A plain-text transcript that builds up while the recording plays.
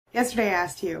Yesterday I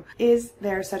asked you, is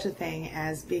there such a thing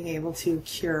as being able to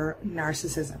cure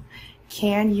narcissism?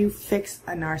 Can you fix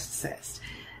a narcissist?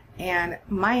 And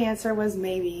my answer was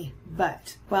maybe,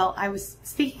 but. Well, I was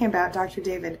speaking about Dr.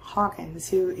 David Hawkins,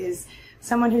 who is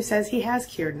someone who says he has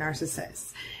cured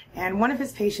narcissists. And one of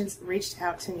his patients reached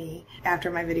out to me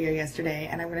after my video yesterday,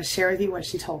 and I'm going to share with you what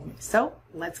she told me. So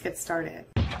let's get started.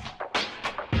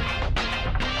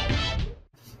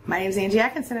 My name is Angie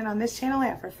Atkinson, and on this channel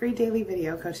I offer free daily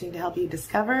video coaching to help you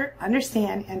discover,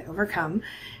 understand, and overcome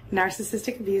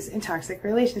narcissistic abuse in toxic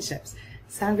relationships.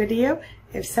 Sound good to you?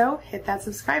 If so, hit that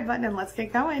subscribe button and let's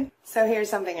get going. So here's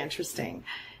something interesting.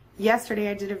 Yesterday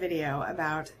I did a video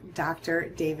about Dr.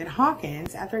 David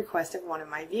Hawkins at the request of one of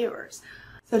my viewers.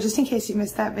 So just in case you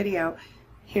missed that video,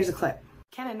 here's a clip.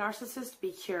 Can a narcissist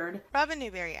be cured? Robin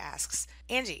Newberry asks,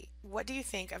 Angie, what do you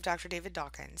think of Dr. David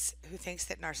Hawkins, who thinks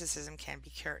that narcissism can be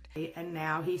cured? And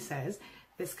now he says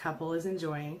this couple is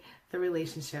enjoying the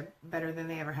relationship better than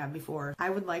they ever have before. I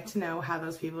would like to know how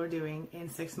those people are doing in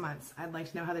 6 months. I'd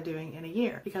like to know how they're doing in a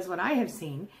year. Because what I have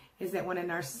seen is that when a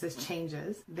narcissist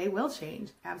changes, they will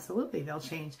change. Absolutely, they'll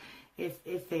change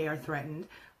if they are threatened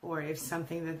or if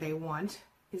something that they want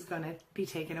is going to be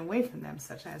taken away from them,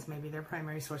 such as maybe their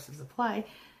primary source of supply,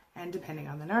 and depending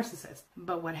on the narcissist.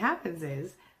 But what happens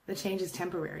is the change is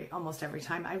temporary almost every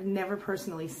time. I've never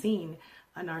personally seen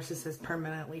a narcissist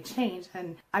permanently change,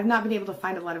 and I've not been able to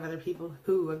find a lot of other people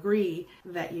who agree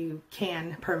that you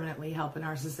can permanently help a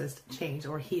narcissist change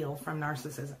or heal from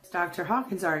narcissism. Dr.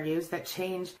 Hawkins argues that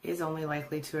change is only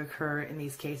likely to occur in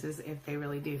these cases if they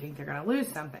really do think they're going to lose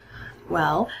something.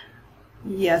 Well,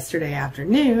 yesterday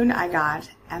afternoon, I got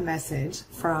a message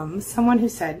from someone who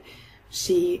said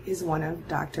she is one of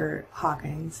Dr.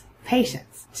 Hawkins'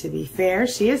 patients. To be fair,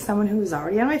 she is someone who is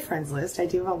already on my friends list. I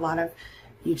do have a lot of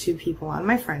YouTube people on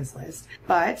my friends list,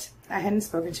 but I hadn't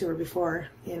spoken to her before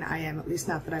in IM, at least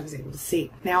not that I was able to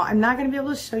see. Now, I'm not going to be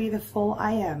able to show you the full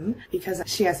IM because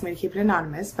she asked me to keep it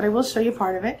anonymous, but I will show you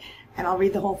part of it, and I'll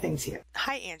read the whole thing to you.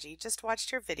 Hi, Angie. Just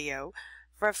watched your video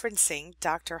referencing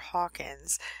Dr.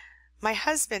 Hawkins. My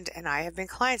husband and I have been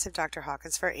clients of Dr.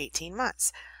 Hawkins for 18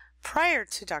 months. Prior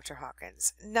to Dr.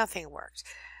 Hawkins, nothing worked.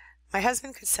 My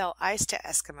husband could sell ice to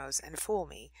Eskimos and fool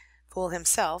me, fool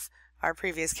himself, our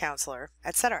previous counselor,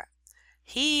 etc.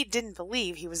 He didn't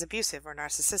believe he was abusive or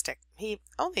narcissistic. He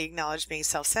only acknowledged being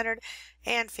self-centered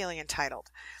and feeling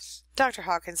entitled. Dr.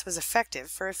 Hawkins was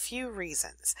effective for a few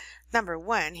reasons. Number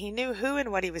one, he knew who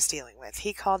and what he was dealing with.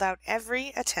 He called out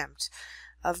every attempt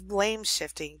of blame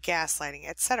shifting, gaslighting,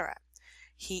 etc.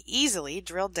 He easily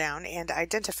drilled down and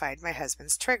identified my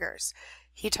husband's triggers.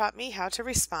 He taught me how to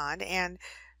respond and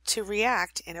to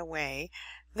react in a way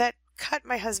that cut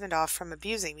my husband off from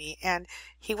abusing me, and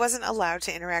he wasn't allowed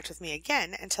to interact with me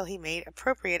again until he made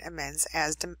appropriate amends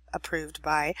as approved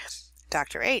by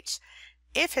Dr. H.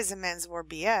 If his amends were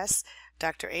BS,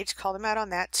 Dr. H called him out on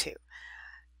that too.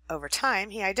 Over time,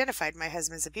 he identified my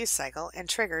husband's abuse cycle and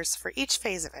triggers for each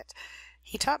phase of it.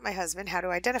 He taught my husband how to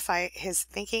identify his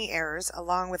thinking errors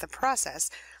along with a process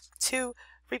to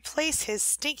replace his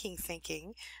stinking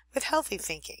thinking with healthy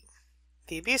thinking.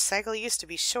 The abuse cycle used to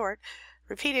be short,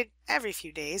 repeated every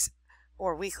few days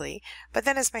or weekly, but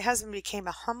then as my husband became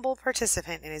a humble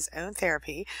participant in his own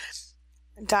therapy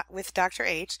with Dr.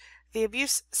 H, the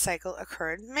abuse cycle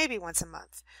occurred maybe once a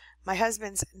month. My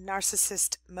husband's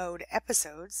narcissist mode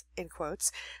episodes, in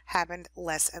quotes, happened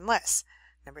less and less.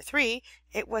 Number three,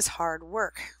 it was hard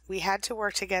work. We had to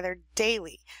work together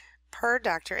daily. Per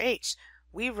Dr. H,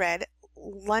 we read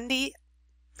Lundy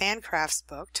Bancroft's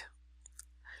book,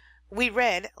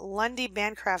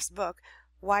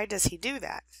 Why Does He Do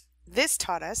That? This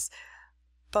taught us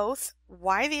both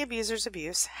why the abusers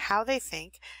abuse, how they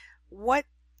think, what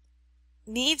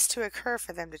needs to occur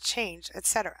for them to change,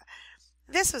 etc.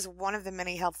 This was one of the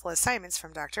many helpful assignments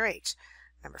from Dr. H.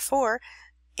 Number four,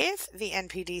 if the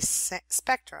NPD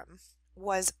spectrum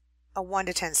was a 1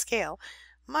 to 10 scale,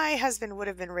 my husband would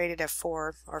have been rated a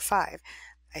 4 or 5.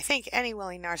 I think any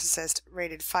willing narcissist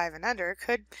rated 5 and under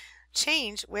could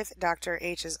change with Dr.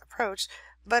 H's approach,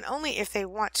 but only if they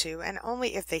want to and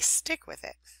only if they stick with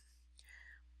it.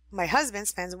 My husband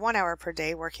spends 1 hour per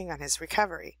day working on his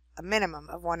recovery, a minimum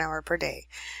of 1 hour per day.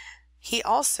 He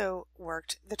also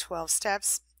worked the 12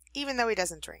 steps, even though he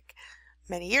doesn't drink.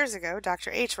 Many years ago,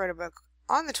 Dr. H wrote a book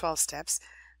on the 12 steps.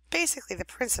 Basically, the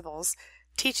principles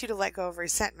teach you to let go of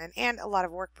resentment, and a lot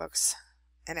of workbooks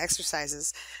and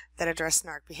exercises that address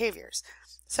narc behaviors.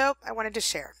 So I wanted to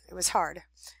share. It was hard.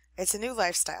 It's a new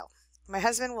lifestyle. My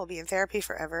husband will be in therapy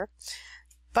forever,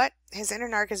 but his inner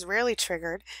narc is rarely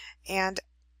triggered, and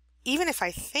even if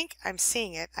I think I'm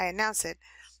seeing it, I announce it,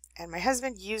 and my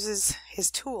husband uses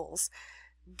his tools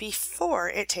before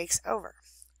it takes over.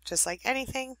 Just like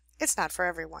anything, it's not for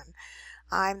everyone.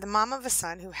 I'm the mom of a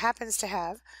son who happens to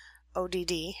have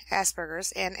ODD,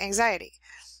 Asperger's, and anxiety.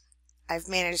 I've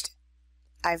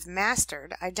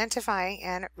mastered identifying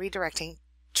and redirecting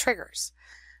triggers.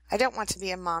 I don't want to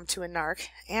be a mom to a narc,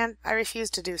 and I refuse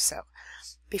to do so.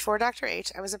 Before Dr.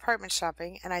 H, I was apartment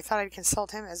shopping, and I thought I'd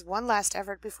consult him as one last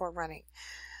effort before running.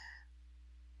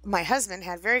 My husband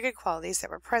had very good qualities that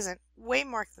were present, way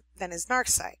more than his narc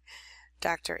side.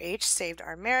 Dr. H saved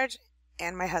our marriage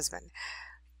and my husband.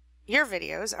 Your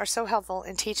videos are so helpful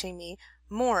in teaching me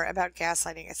more about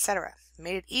gaslighting, etc.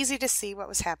 Made it easy to see what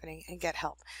was happening and get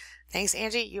help. Thanks,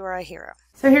 Angie. You are a hero.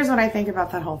 So here's what I think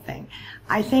about that whole thing.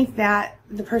 I think that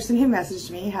the person who messaged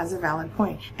me has a valid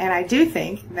point. And I do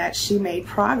think that she made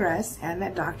progress and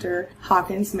that Dr.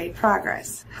 Hawkins made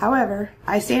progress. However,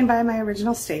 I stand by my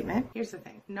original statement. Here's the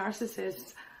thing.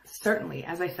 Narcissists, certainly,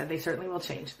 as I said, they certainly will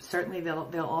change. Certainly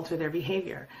they'll alter their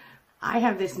behavior. I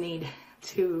have this need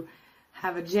to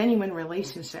have a genuine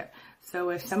relationship. So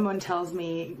if someone tells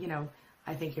me,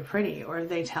 I think you're pretty, or if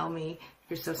they tell me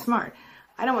you're so smart,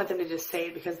 I don't want them to just say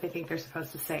it because they think they're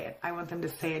supposed to say it. I want them to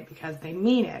say it because they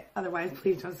mean it. Otherwise,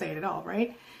 please don't say it at all,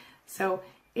 right? So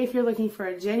if you're looking for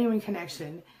a genuine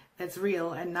connection that's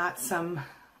real and not some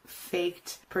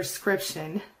faked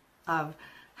prescription of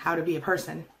how to be a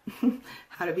person,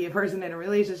 how to be a person in a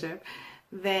relationship,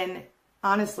 then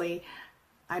honestly,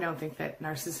 I don't think that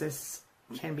narcissists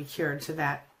can be cured to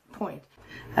that point.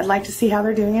 I'd like to see how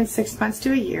they're doing in 6 months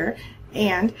to a year,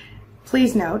 and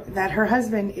please note that her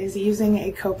husband is using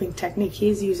a coping technique.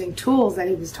 He's using tools that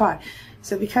he was taught.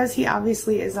 So because he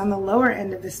obviously is on the lower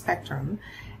end of the spectrum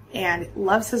and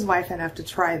loves his wife enough to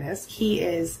try this, he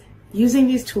is using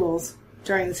these tools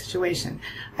during the situation.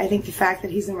 I think the fact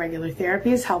that he's in regular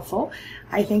therapy is helpful.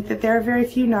 I think that there are very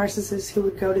few narcissists who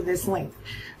would go to this length.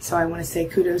 So I want to say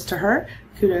kudos to her,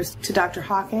 kudos to Dr.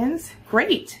 Hawkins.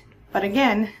 Great. But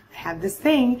again, I have this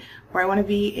thing where I want to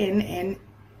be in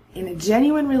a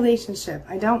genuine relationship.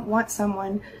 I don't want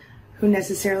someone who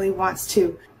necessarily wants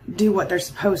to do what they're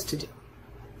supposed to do.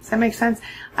 Does that make sense?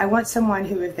 I want someone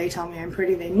who, if they tell me I'm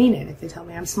pretty, they mean it. If they tell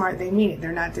me I'm smart, they mean it.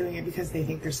 They're not doing it because they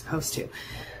think they're supposed to.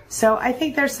 So I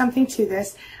think there's something to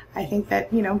this. I think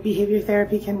that, behavior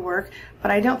therapy can work, but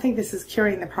I don't think this is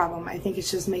curing the problem. I think it's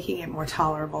just making it more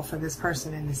tolerable for this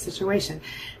person in this situation.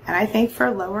 And I think for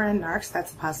lower end narcs,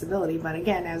 that's a possibility. But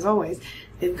again, as always,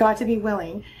 they've got to be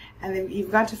willing, and then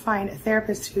you've got to find a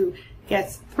therapist who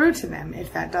gets through to them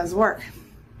if that does work.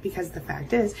 Because the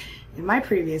fact is, in my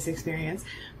previous experience,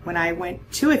 when I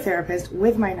went to a therapist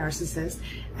with my narcissist,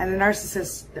 and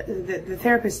the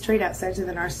therapist straight out said to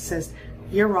the narcissist,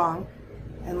 "You're wrong,"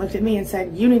 and looked at me and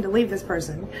said, "You need to leave this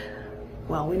person."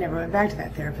 Well, we never went back to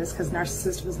that therapist because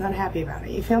narcissist was not happy about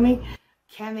it. You feel me?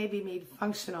 Can they be made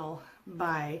functional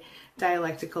by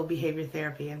dialectical behavior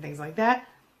therapy and things like that?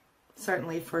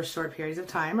 Certainly for short periods of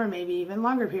time, or maybe even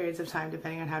longer periods of time,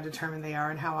 depending on how determined they are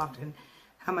and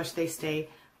how much they stay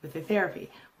with the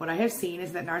therapy. What I have seen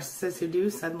is that narcissists who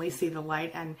do suddenly see the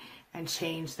light and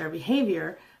change their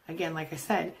behavior, again, like I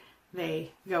said,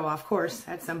 they go off course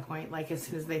at some point, like as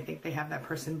soon as they think they have that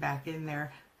person back in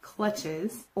their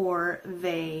clutches, or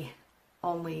they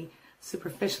only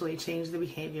superficially change the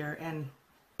behavior and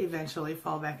eventually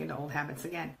fall back into old habits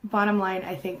again. Bottom line,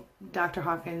 I think Dr.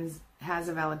 Hawkins has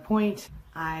a valid point.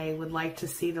 I would like to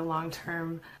see the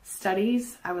long-term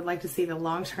studies. I would like to see the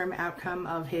long-term outcome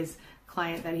of his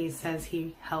client that he says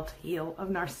he helped heal of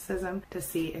narcissism, to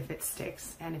see if it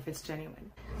sticks and if it's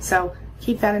genuine. So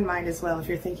keep that in mind as well if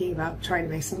you're thinking about trying to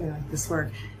make something like this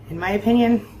work. In my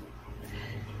opinion,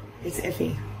 it's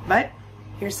iffy. But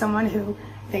here's someone who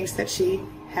thinks that she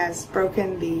has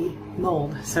broken the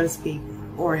mold, so to speak,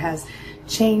 or has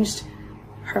changed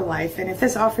her life. And if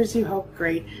this offers you hope,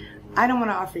 great. I don't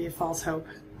want to offer you false hope.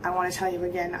 I want to tell you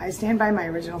again, I stand by my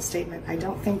original statement. I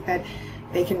don't think that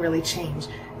they can really change.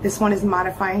 This one is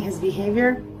modifying his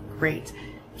behavior. Great.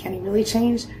 Can he really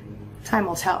change? Time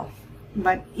will tell.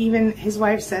 But even his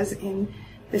wife says in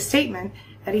the statement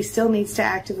that he still needs to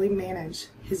actively manage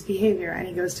his behavior, and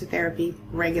he goes to therapy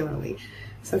regularly.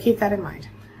 So keep that in mind.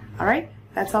 All right?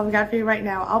 That's all we got for you right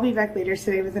now. I'll be back later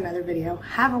today with another video.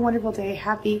 Have a wonderful day.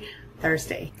 Happy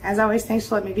Thursday. As always, thanks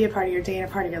for letting me be a part of your day and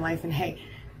a part of your life. And hey,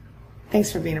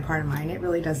 thanks for being a part of mine. It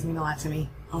really does mean a lot to me.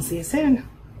 I'll see you soon.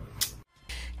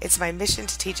 It's my mission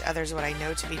to teach others what I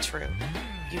know to be true.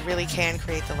 You really can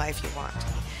create the life you want.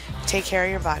 Take care of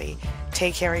your body,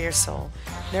 take care of your soul,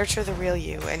 nurture the real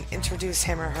you, and introduce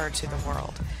him or her to the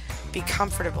world. Be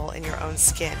comfortable in your own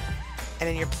skin and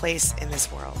in your place in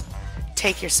this world.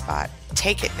 Take your spot,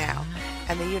 take it now,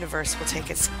 and the universe will take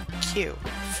its cue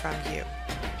from you.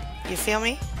 You feel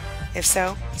me? If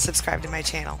so, subscribe to my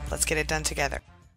channel. Let's get it done together.